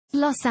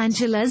Los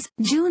Angeles,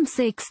 June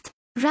 6.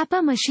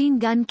 Rapper Machine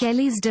Gun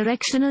Kelly's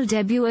directional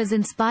debut is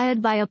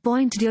inspired by a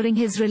point during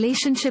his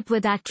relationship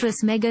with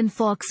actress Megan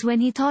Fox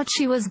when he thought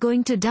she was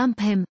going to dump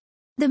him.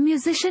 The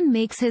musician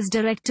makes his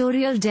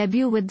directorial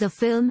debut with the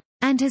film,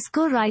 and his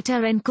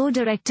co-writer and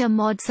co-director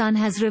Mod Sun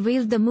has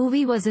revealed the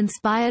movie was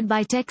inspired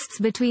by texts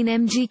between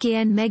MGK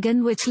and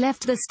Megan which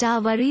left the star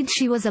worried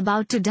she was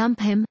about to dump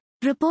him,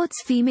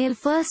 reports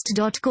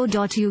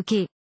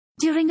FemaleFirst.co.uk.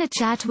 During a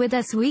chat with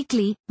Us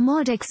Weekly,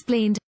 Mod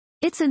explained,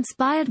 "It's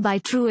inspired by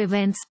true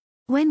events.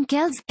 When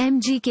Kells,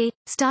 MGK,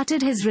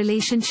 started his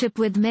relationship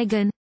with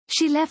Megan,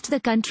 she left the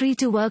country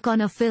to work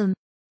on a film.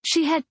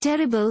 She had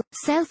terrible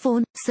cell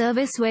phone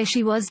service where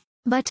she was,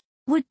 but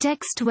would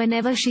text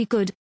whenever she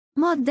could."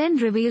 Mod then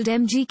revealed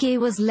MGK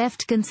was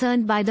left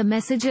concerned by the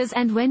messages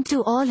and went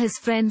to all his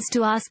friends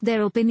to ask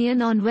their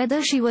opinion on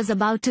whether she was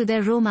about to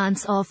their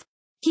romance off.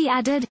 He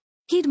added,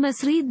 he'd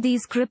misread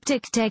these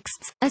cryptic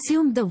texts,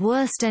 assumed the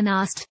worst and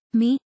asked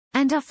me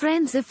and our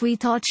friends if we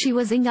thought she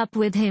was in up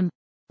with him.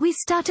 We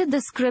started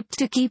the script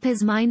to keep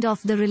his mind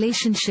off the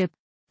relationship.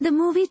 The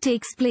movie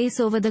takes place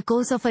over the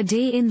course of a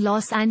day in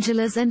Los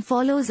Angeles and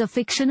follows a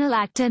fictional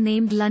actor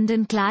named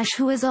London Clash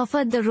who is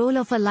offered the role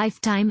of a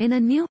lifetime in a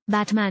new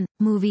Batman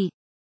movie.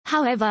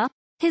 However,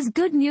 his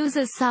good news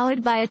is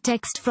soured by a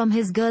text from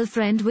his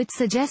girlfriend which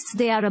suggests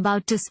they are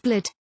about to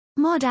split.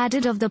 Mod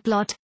added of the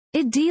plot,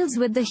 "It deals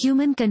with the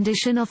human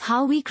condition of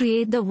how we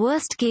create the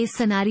worst case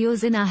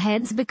scenarios in our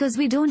heads because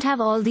we don't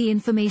have all the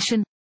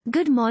information."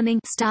 Good Mourning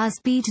stars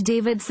Pete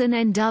Davidson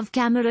and Dove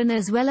Cameron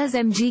as well as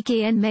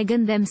MGK and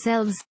Megan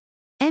themselves.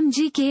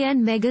 MGK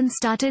and Megan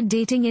started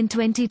dating in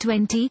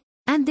 2020,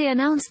 and they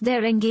announced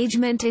their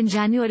engagement in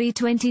January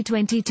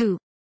 2022.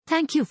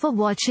 Thank you for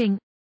watching.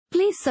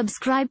 Please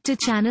subscribe to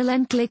channel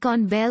and click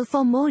on bell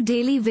for more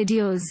daily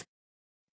videos.